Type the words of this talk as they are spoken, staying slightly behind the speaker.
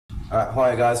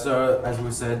Hi guys, so as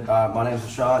we said, my name is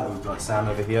Hashan and we've got Sam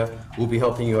over here. We'll be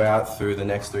helping you out through the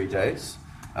next 3 days.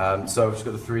 So we've just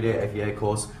got the 3-day FEA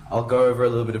course. I'll go over a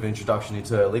little bit of introduction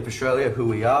into Leap Australia, who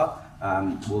we are.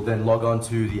 We'll then log on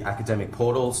to the academic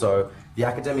portal. So the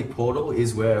academic portal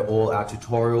is where all our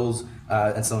tutorials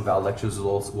and some of our lectures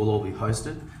will all be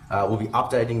hosted. We'll be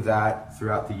updating that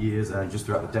throughout the years and just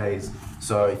throughout the days.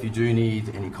 So if you do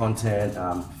need any content,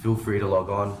 feel free to log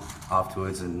on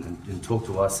afterwards and talk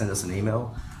to us, send us an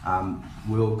email.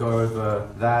 We'll go over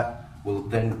that. We'll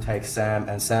then take Sam,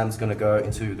 and Sam's going to go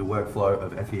into the workflow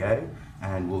of FEA,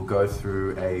 and we'll go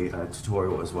through a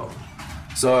tutorial as well.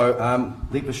 So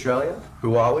Leap Australia,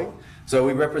 who are we? So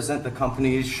we represent the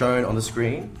companies shown on the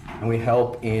screen, and we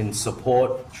help in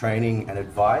support, training and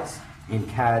advice in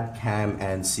CAD, CAM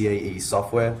and CAE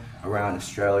software around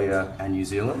Australia and New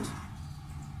Zealand.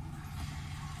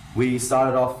 We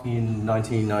started off in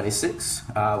 1996.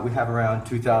 We have around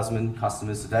 2,000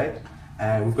 customers today,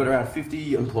 and we've got around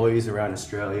 50 employees around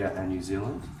Australia and New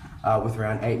Zealand with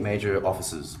around 8 major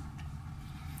offices.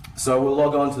 So we'll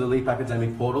log on to the Leap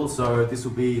Academic portal. So this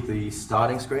will be the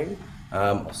starting screen.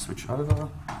 I'll switch over.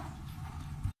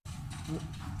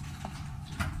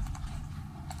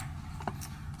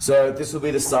 So this will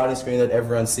be the starting screen that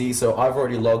everyone sees. So I've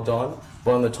already logged on,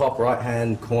 but on the top right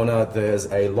hand corner there's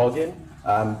a login.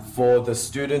 For the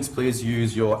students, please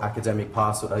use your academic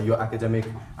password, your academic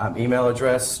email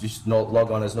address. You should not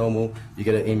log on as normal. You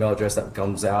get an email address that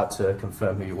comes out to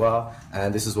confirm who you are,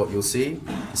 and this is what you'll see.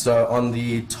 So on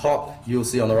the top, you'll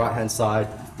see on the right hand side,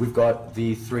 we've got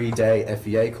the 3-day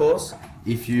FEA course.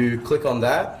 If you click on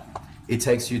that, it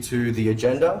takes you to the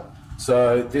agenda.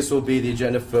 So this will be the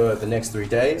agenda for the next 3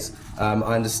 days. I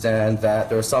understand that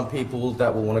there are some people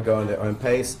that will want to go on their own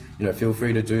pace. Feel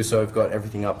free to do so. We've got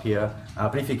everything up here.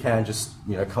 But if you can, just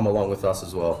come along with us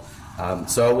as well.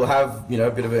 So we'll have a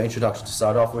bit of an introduction to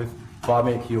start off with,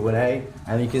 5-minute Q&A,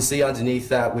 and you can see underneath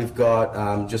that we've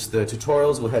got just the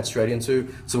tutorials we'll head straight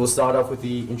into. So we'll start off with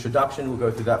the introduction. We'll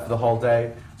go through that for the whole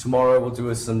day. Tomorrow we'll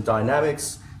do some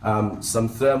dynamics, some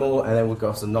thermal, and then we've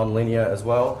got some non-linear as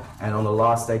well. And on the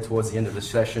last day, towards the end of the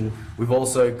session, we've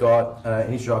also got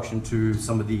an introduction to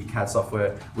some of the CAD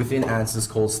software within ANSYS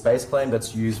called SpaceClaim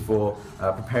that's used for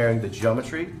preparing the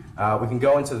geometry. We can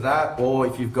go into that, or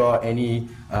if you've got any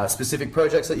specific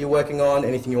projects that you're working on,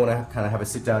 anything you want to kind of have a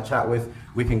sit-down chat with,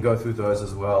 we can go through those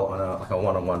as well on a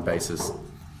one-on-one basis.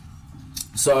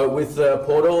 So with the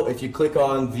portal, if you click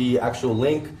on the actual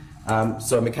link,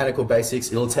 so Mechanical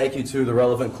Basics, it'll take you to the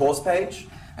relevant course page,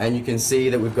 and you can see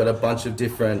that we've got a bunch of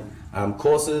different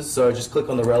courses. So just click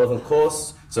on the relevant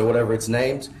course, so whatever it's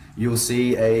named. You'll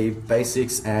see a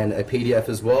Basics and a PDF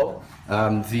as well.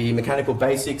 The Mechanical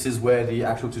Basics is where the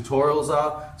actual tutorials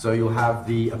are, so you'll have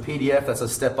a PDF that's a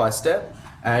step-by-step,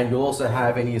 and you'll also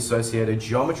have any associated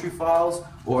geometry files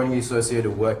or any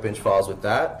associated workbench files with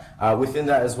that. Within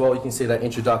that as well, you can see that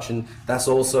introduction. That's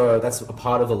a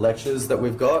part of the lectures that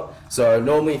we've got. So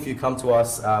normally if you come to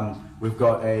us, we've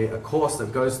got a course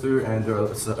that goes through, and there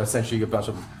are essentially a bunch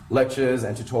of lectures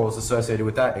and tutorials associated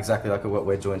with that, exactly like what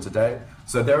we're doing today.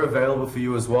 So they're available for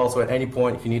you as well. So at any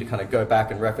point, if you need to kind of go back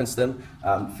and reference them,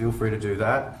 feel free to do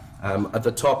that. At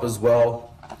the top as well,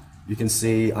 you can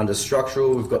see under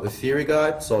structural, we've got the theory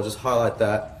guide, so I'll just highlight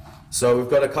that. So we've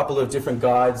got a couple of different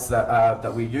guides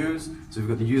that we use. So we've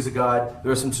got the user guide.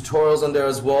 There are some tutorials on there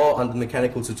as well, under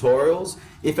mechanical tutorials.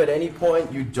 If at any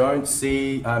point you don't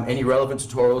see any relevant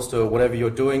tutorials to whatever you're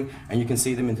doing, and you can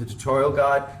see them in the tutorial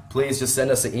guide, please just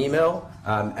send us an email,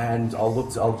 and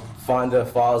I'll find the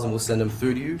files and we'll send them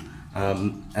through to you.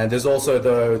 And there's also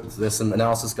there's some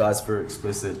analysis guides for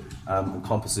explicit and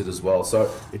composite as well.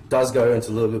 So it does go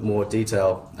into a little bit more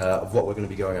detail of what we're going to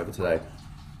be going over today.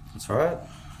 That's all right.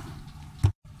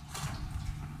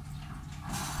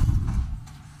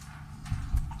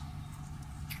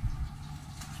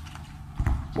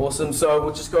 Awesome. So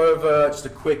we'll just go over just a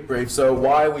quick brief. So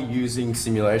why are we using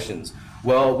simulations?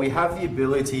 Well, we have the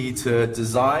ability to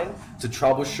design, to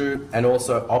troubleshoot, and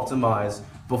also optimize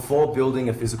before building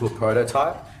a physical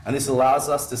prototype, and this allows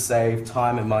us to save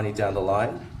time and money down the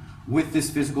line. With this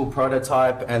physical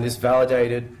prototype and this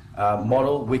validated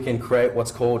model, we can create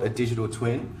what's called a digital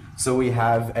twin. So we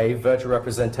have a virtual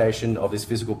representation of this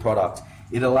physical product.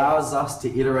 It allows us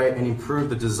to iterate and improve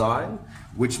the design,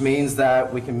 which means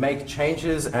that we can make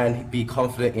changes and be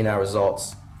confident in our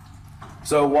results.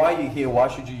 So why are you here? Why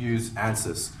should you use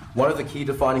ANSYS? One of the key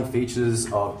defining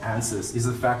features of ANSYS is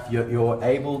the fact that you're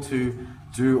able to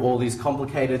do all these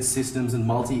complicated systems and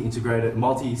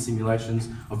multi-simulations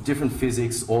of different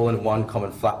physics all in one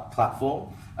common platform.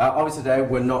 Obviously today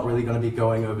we're not really going to be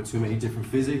going over too many different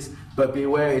physics, But be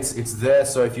aware, it's there,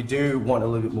 so if you do want a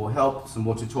little bit more help, some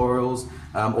more tutorials,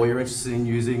 or you're interested in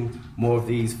using more of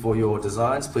these for your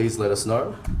designs, please let us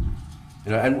know.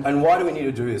 You know, and why do we need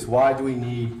to do this? Why do we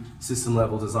need system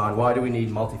level design? Why do we need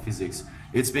multi-physics?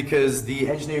 It's because the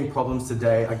engineering problems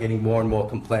today are getting more and more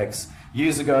complex.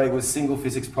 Years ago it was single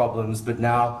physics problems, but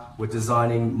now we're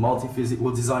designing multi-physics,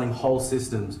 we're designing whole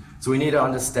systems. So we need to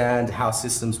understand how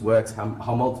systems work, how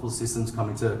multiple systems come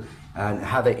into, and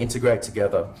how they integrate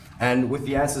together. And with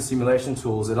the ANSYS simulation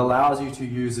tools, it allows you to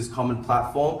use this common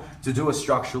platform to do a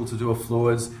structural, to do a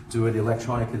fluids, do an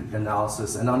electronic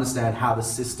analysis, and understand how the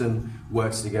system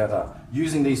works together.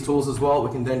 Using these tools as well,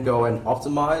 we can then go and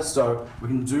optimize. So we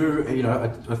can do, you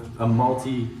know, a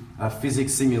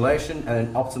multi-physics simulation and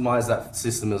then optimize that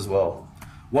system as well.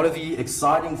 One of the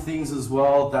exciting things as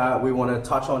well that we want to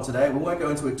touch on today, we won't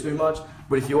go into it too much,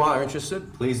 but if you are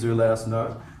interested, please do let us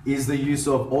know, is the use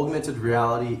of augmented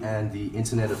reality and the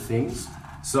Internet of Things.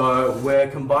 So we're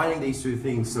combining these two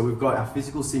things. So we've got our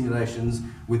physical simulations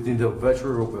within the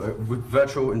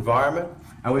virtual environment,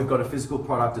 and we've got a physical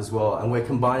product as well, and we're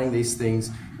combining these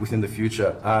things within the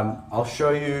future. I'll show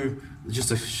you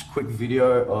just a quick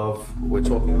video of what we're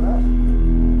talking about.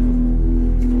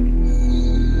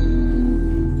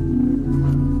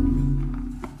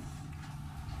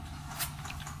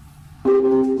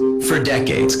 For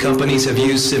decades, companies have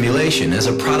used simulation as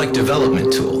a product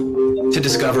development tool to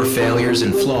discover failures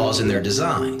and flaws in their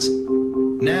designs.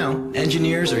 Now,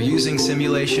 engineers are using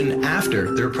simulation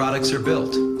after their products are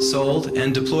built, sold,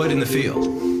 and deployed in the field.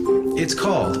 It's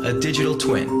called a digital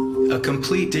twin, a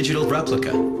complete digital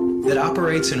replica that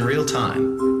operates in real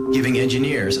time, giving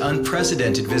engineers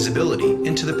unprecedented visibility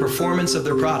into the performance of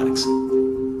their products.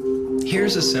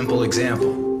 Here's a simple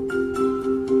example.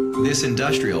 This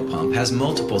industrial pump has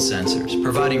multiple sensors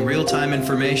providing real-time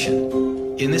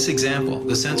information. In this example,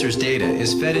 the sensor's data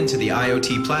is fed into the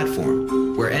IoT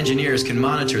platform, where engineers can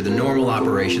monitor the normal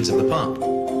operations of the pump.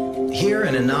 Here,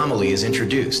 an anomaly is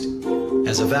introduced,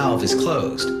 as a valve is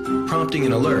closed, prompting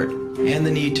an alert and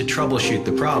the need to troubleshoot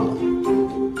the problem.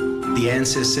 The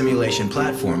ANSYS simulation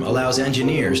platform allows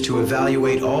engineers to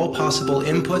evaluate all possible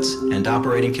inputs and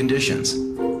operating conditions.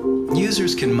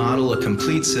 Users can model a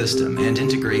complete system and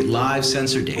integrate live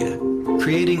sensor data,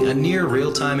 creating a near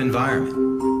real-time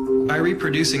environment. By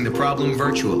reproducing the problem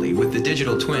virtually with the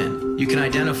digital twin, you can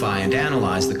identify and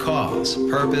analyze the cause,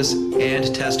 purpose,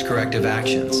 and test corrective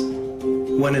actions.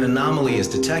 When an anomaly is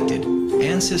detected,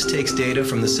 ANSYS takes data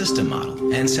from the system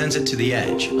model and sends it to the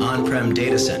edge, on-prem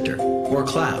data center, or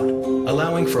cloud,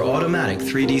 allowing for automatic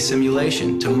 3D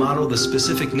simulation to model the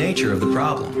specific nature of the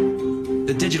problem.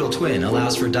 The digital twin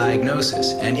allows for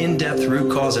diagnosis and in-depth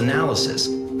root cause analysis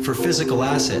for physical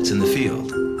assets in the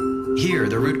field. Here,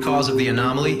 the root cause of the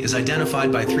anomaly is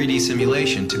identified by 3D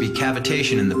simulation to be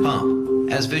cavitation in the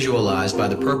pump, as visualized by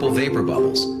the purple vapor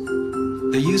bubbles.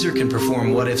 The user can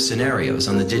perform what-if scenarios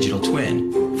on the digital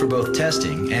twin for both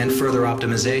testing and further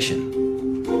optimization.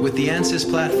 With the ANSYS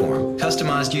platform,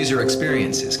 customized user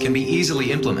experiences can be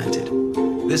easily implemented.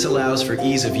 This allows for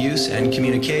ease of use and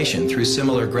communication through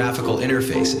similar graphical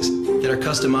interfaces that are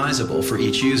customizable for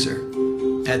each user.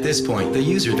 At this point, the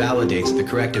user validates the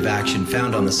corrective action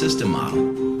found on the system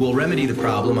model will remedy the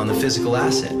problem on the physical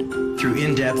asset through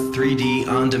in-depth 3D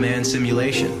on-demand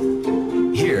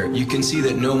simulation. Here, you can see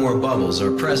that no more bubbles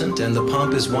are present and the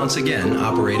pump is once again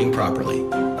operating properly.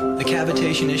 The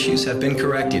cavitation issues have been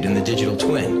corrected in the digital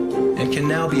twin and can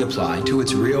now be applied to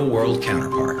its real-world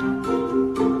counterpart.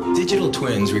 Digital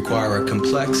twins require a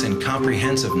complex and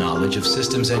comprehensive knowledge of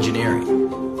systems engineering.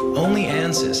 Only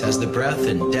ANSYS has the breadth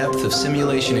and depth of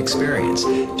simulation experience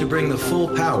to bring the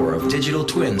full power of digital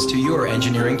twins to your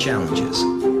engineering challenges.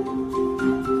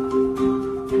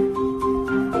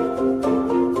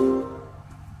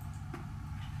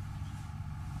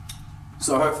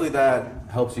 So hopefully that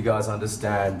helps you guys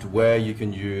understand where you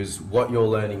can use what you're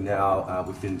learning now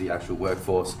within the actual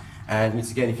workforce. And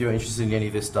once again, if you're interested in any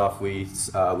of this stuff, we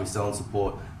sell and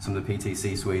support some of the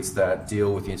PTC suites that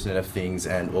deal with the Internet of Things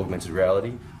and augmented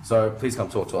reality. So please come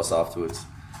talk to us afterwards.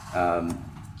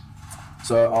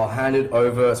 So I'll hand it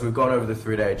over, so we've gone over the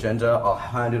 3-day agenda. I'll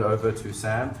hand it over to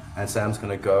Sam, and Sam's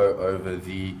going to go over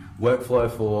the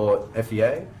workflow for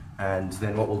FEA, and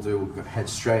then what we'll do, we'll head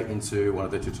straight into one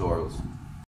of the tutorials.